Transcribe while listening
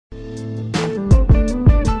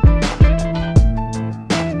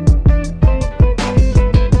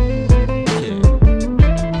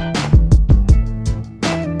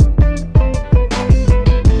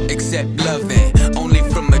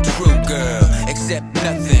accept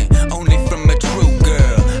nothing, only from a true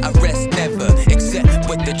girl. I rest never, except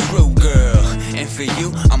with the true girl. And for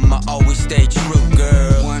you, I'ma always stay true,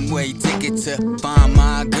 girl. One-way ticket to find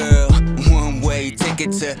my girl. One-way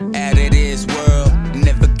ticket to out of this world.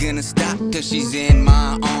 Never gonna stop till she's in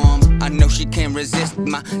my arms. I know she can't resist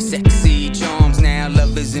my sexy charms. Now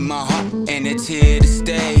love is in my heart and it's here to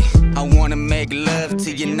stay. I wanna make love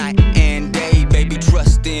to you night and day. Baby,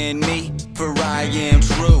 trust in me, for I am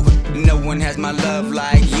true. No one has my love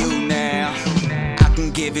like you now. I can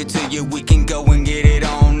give it to you, we can go and get it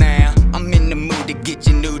on now. I'm in the mood to get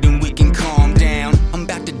you nude and we can calm down. I'm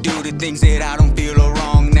about to do the things that I don't feel are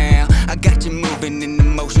wrong now. I got you moving in the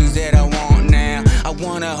motions that I want now. I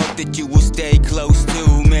wanna hope that you will stay close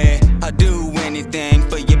to me. I'll do anything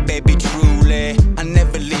for you, baby, truly. I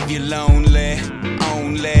never leave you lonely,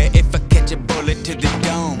 only if I catch a bullet to the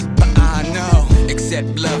dome. But I know,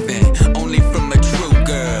 accept loving, only from a true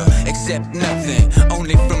girl. Accept nothing,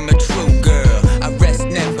 only from a true girl. I rest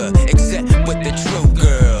never, except with the true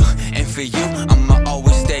girl. And for you, I'ma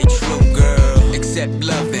always stay true, girl. Accept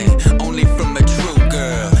loving, only from a true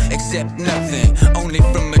girl. Accept nothing, only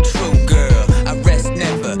from a true girl. I rest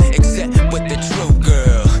never, except with the true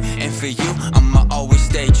girl. And for you, I'ma always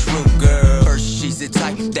stay true, girl. First, she's the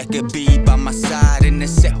type that could be by my side. In a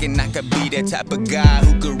second, I could be that type of guy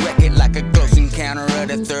who could wreck it like a close encounter of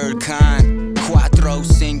the third kind. Cuatro,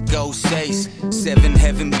 cinco, seis, 7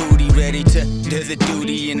 heaven booty, ready to do the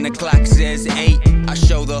duty. And the clock says 8, I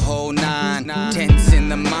show the whole 9. Tense in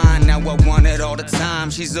the mind, now I want it all the time.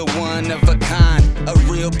 She's a one of a kind, a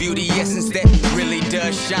real beauty essence that really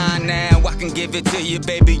does shine. Now I can give it to you,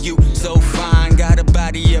 baby, you so fine. Got a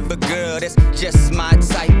body of a girl that's just my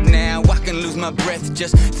type. Now I can lose my breath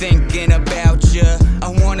just thinking about you. I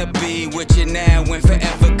wanna be with you now and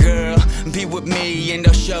forever, girl. Be with me and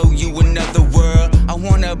I'll show you another world. I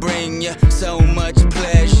wanna bring you so much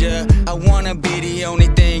pleasure. I wanna be the only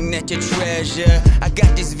thing that you treasure. I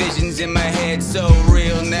got these visions in my head so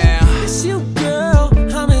real now. It's you, girl,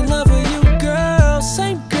 I'm in love with you, girl.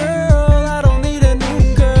 Same girl, I don't need a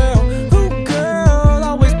new girl. Who, girl,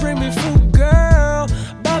 always bring me food, girl.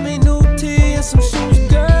 Buy me new tea and some shoes,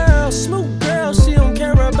 girl. Smooth girl, she don't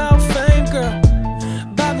care about fame, girl.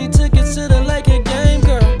 Buy me tickets to the Laker game,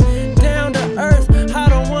 girl. Down to earth, I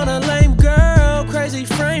don't want a lame girl. Crazy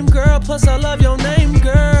frame, girl, plus I love your name,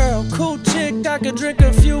 girl. Cool chick, I could drink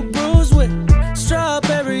a few brews with.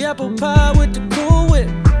 Strawberry apple pie with the Cool Whip.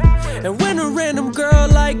 And when a random girl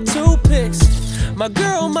like toothpicks, my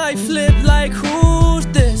girl might flip like, who's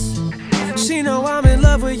this? She know I'm in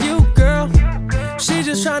love with you, girl. She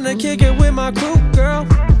just tryna kick it with my crew, girl.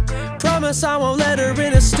 Promise I won't let her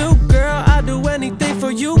in a stoop, girl. I do